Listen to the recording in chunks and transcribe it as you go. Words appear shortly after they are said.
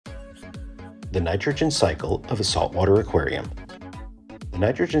The nitrogen cycle of a saltwater aquarium. The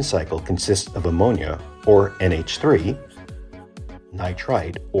nitrogen cycle consists of ammonia, or NH3,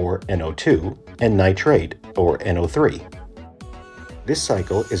 nitrite, or NO2, and nitrate, or NO3. This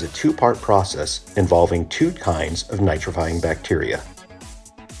cycle is a two-part process involving two kinds of nitrifying bacteria.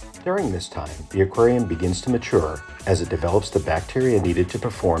 During this time, the aquarium begins to mature as it develops the bacteria needed to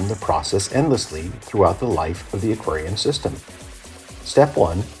perform the process endlessly throughout the life of the aquarium system. Step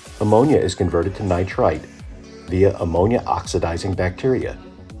 1. Ammonia is converted to nitrite via ammonia oxidizing bacteria.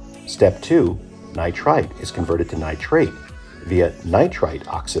 Step 2. Nitrite is converted to nitrate via nitrite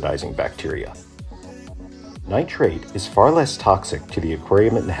oxidizing bacteria. Nitrate is far less toxic to the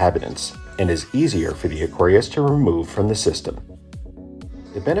aquarium inhabitants and is easier for the aquarius to remove from the system.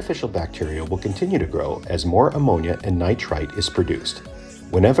 The beneficial bacteria will continue to grow as more ammonia and nitrite is produced.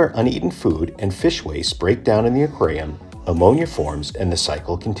 Whenever uneaten food and fish waste break down in the aquarium, ammonia forms and the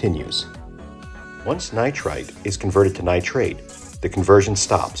cycle continues. Once nitrite is converted to nitrate, the conversion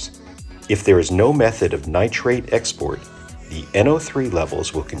stops. If there is no method of nitrate export, the NO3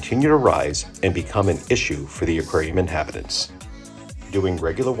 levels will continue to rise and become an issue for the aquarium inhabitants. Doing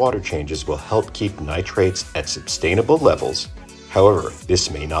regular water changes will help keep nitrates at sustainable levels. However,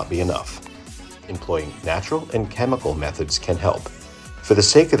 this may not be enough. Employing natural and chemical methods can help. For the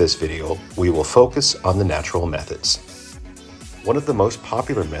sake of this video, we will focus on the natural methods. One of the most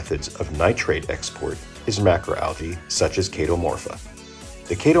popular methods of nitrate export is macroalgae, such as chaetomorpha.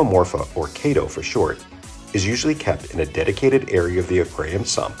 The chaetomorpha, or chaeto for short, is usually kept in a dedicated area of the aquarium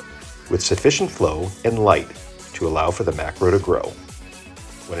sump with sufficient flow and light to allow for the macro to grow.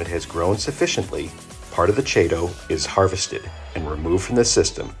 When it has grown sufficiently, part of the chaeto is harvested and removed from the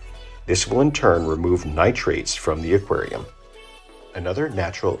system. This will in turn remove nitrates from the aquarium. Another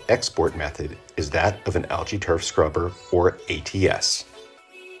natural export method is that of an algae turf scrubber, or ATS.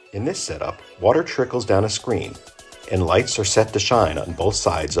 In this setup, water trickles down a screen, and lights are set to shine on both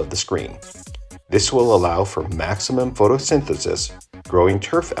sides of the screen. This will allow for maximum photosynthesis, growing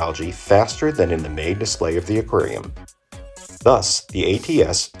turf algae faster than in the main display of the aquarium. Thus, the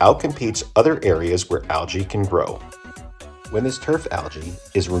ATS outcompetes other areas where algae can grow. When this turf algae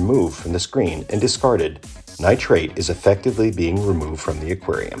is removed from the screen and discarded, nitrate is effectively being removed from the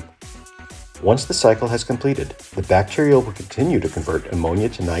aquarium. Once the cycle has completed, the bacteria will continue to convert ammonia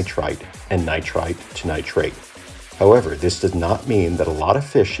to nitrite and nitrite to nitrate. However, this does not mean that a lot of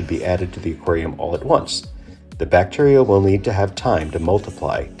fish should be added to the aquarium all at once. The bacteria will need to have time to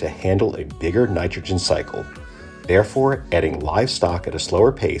multiply to handle a bigger nitrogen cycle. Therefore, adding livestock at a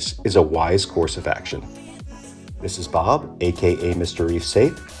slower pace is a wise course of action. This is Bob, aka Mr. Reef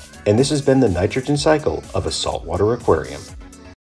Safe, and this has been the nitrogen cycle of a saltwater aquarium.